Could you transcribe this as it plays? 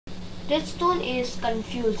Redstone is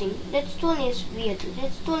confusing. Redstone is weird.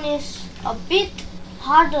 Redstone is a bit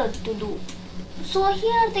harder to do. So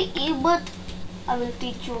here the A, but I will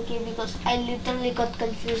teach you, okay, because I literally got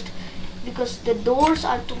confused because the doors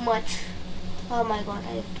are too much. Oh my god,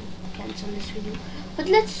 I have to cancel this video. But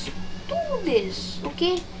let's do this,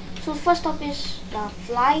 okay? So first up is the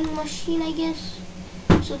flying machine, I guess.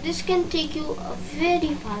 So this can take you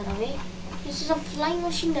very far away. This is a flying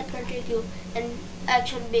machine that can take you and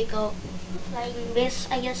actually make a flying base,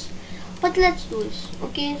 I guess. But let's do this,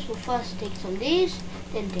 okay? So first take some this,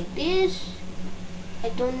 then take this. I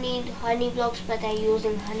don't need honey blocks, but I'm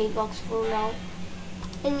using honey blocks for now.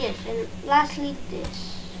 And yes, and lastly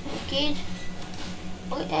this. Okay.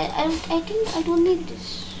 Okay, I think I don't need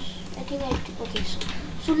this. I think I do. Okay,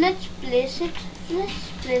 so let's place it.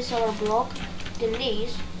 Let's place our block. Then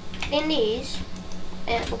this.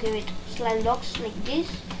 Okay, wait. Slime blocks like this.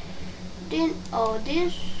 Then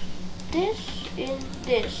this, and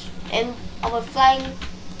this, and our flying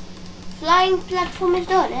platform is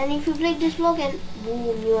done. And if you break this block, and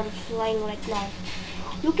boom, you are flying right now.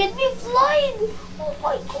 Look at me flying! Oh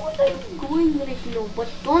my god, I'm going right now. But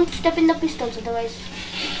don't step in the pistons, otherwise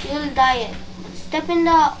you will die. Step in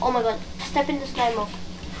the, oh my god, step in the slime block.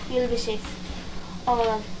 You'll be safe. Oh my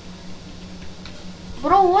god.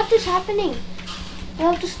 Bro, what is happening? You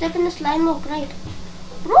have to step in the slime block, right?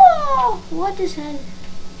 Bro, what is hell?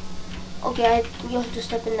 Okay, you have to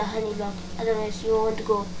step in the honey block, otherwise you won't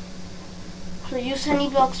go. So use honey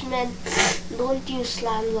blocks, man. Don't use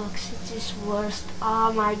slime blocks. It is worst.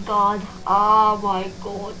 Oh my god. Oh my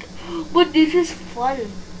god. But this is fun.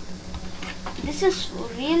 This is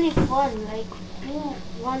really fun. Like, who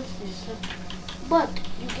wants this? But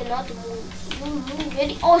you cannot move. You move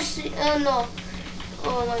very. Oh no.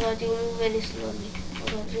 Oh my god. You move very slowly. Oh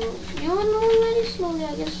god, you move very slowly,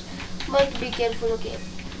 I guess. But be careful, okay?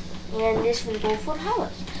 And this will go for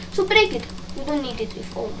hours. So break it. You don't need it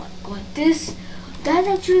if, oh my god, that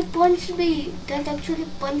actually punched me. That actually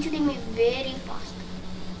punched me very fast.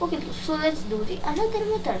 Okay, so let's do the another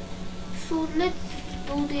method. So let's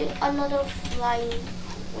do the another flying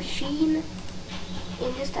machine.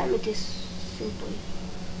 In this time it is simple.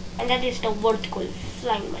 And that is the vertical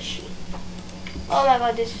flying machine. Oh my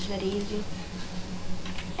god, this is very easy.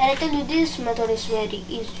 And I tell you, this method is very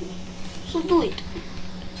easy. So do it.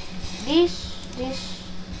 This.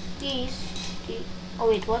 Oh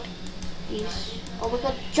wait, what? This. Oh my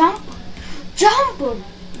god, jump!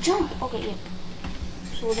 Okay, yep.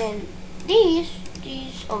 So then this.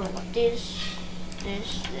 Oh my god, this.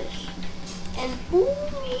 And boom,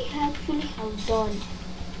 we actually have done.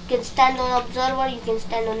 You can stand on observer, you can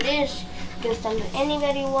stand on this, you can stand on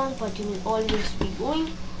anywhere you want, but you will always be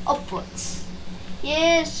going upwards.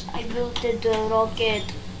 Yes, I built the rocket.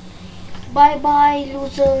 Bye bye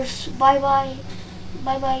losers, bye bye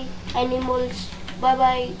animals, bye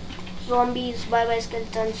bye zombies, bye bye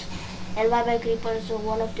skeletons, and bye bye creepers. So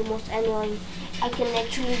one of the most annoying. I can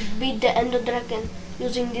actually beat the ender dragon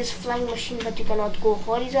using this flying machine, but you cannot go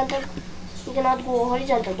horizontal. You cannot go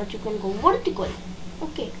horizontal, but you can go vertical.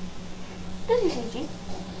 Okay, this is easy,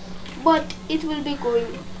 but it will be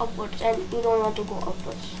going upwards, and you don't want to go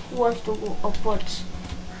upwards. Who wants to go upwards?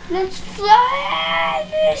 Let's fly!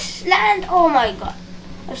 Let's land! Oh my god,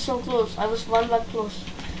 I was so close. I was one block close.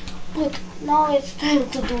 But now it's time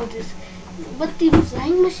to do this. But the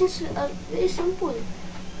flying machines are very simple.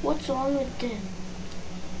 What's wrong with them?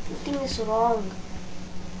 Nothing is wrong.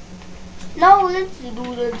 Now let's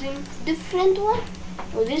do the different one.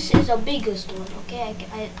 Oh, this is the biggest one. Okay,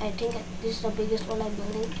 I think this is the biggest one I'm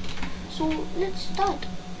building. So let's start.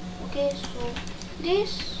 Okay, so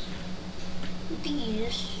this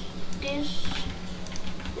is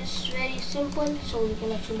very simple, so you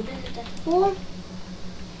can actually build it at home.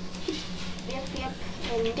 Yep.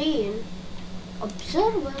 And then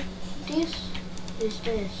observer, this is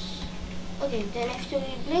this. Okay, then after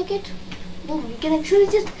we break it, boom, you can actually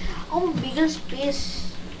just have a bigger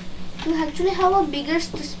space. You actually have a bigger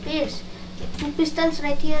space. Like 2 pistons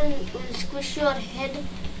right here will squish your head,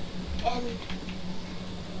 and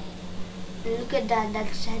look at that.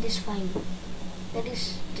 That's satisfying. That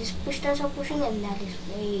is, these pistons are pushing, and that is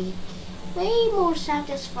way more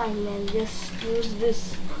satisfying, man. Just use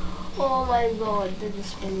this. Oh my god, that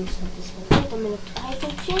is very satisfying. Wait a minute, I have to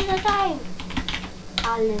change the time.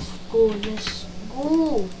 Let's go.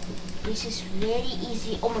 This is very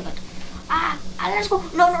easy. Oh my god. Let's go.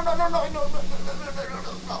 No.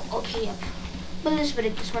 Okay, yep. But let's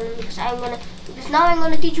break this one because now I'm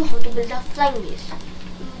gonna teach you how to build a flying base.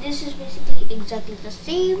 This is basically exactly the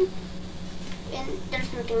same, and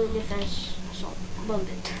there's nothing different. So build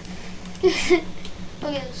it.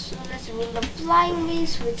 Okay, so let's build a flying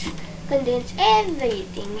base which contains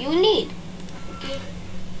everything you need. Okay,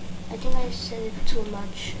 I think I said it too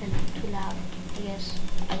much and too loud. I guess.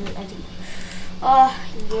 I think.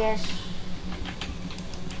 Yes.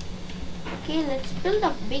 Okay, let's build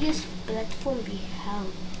the biggest platform we have.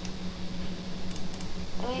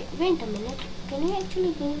 Wait a minute. Can we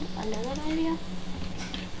actually build another area?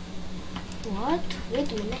 What?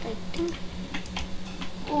 Wait a minute. I think.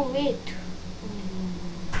 Oh wait.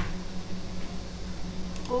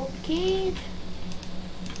 Okay.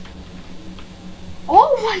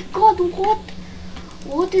 Oh my god, what?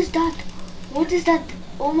 What is that? What is that?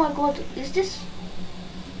 Oh my god, is this?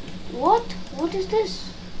 What? What is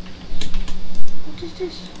this? What is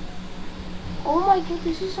this? Oh my god,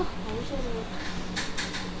 this is a house or what?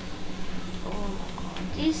 Oh my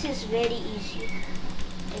god, this is very easy.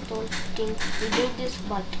 I don't think we did this,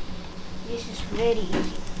 but this is very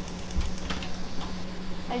easy.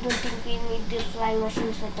 I don't think we need this flying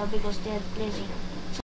machine setup because they are lazy.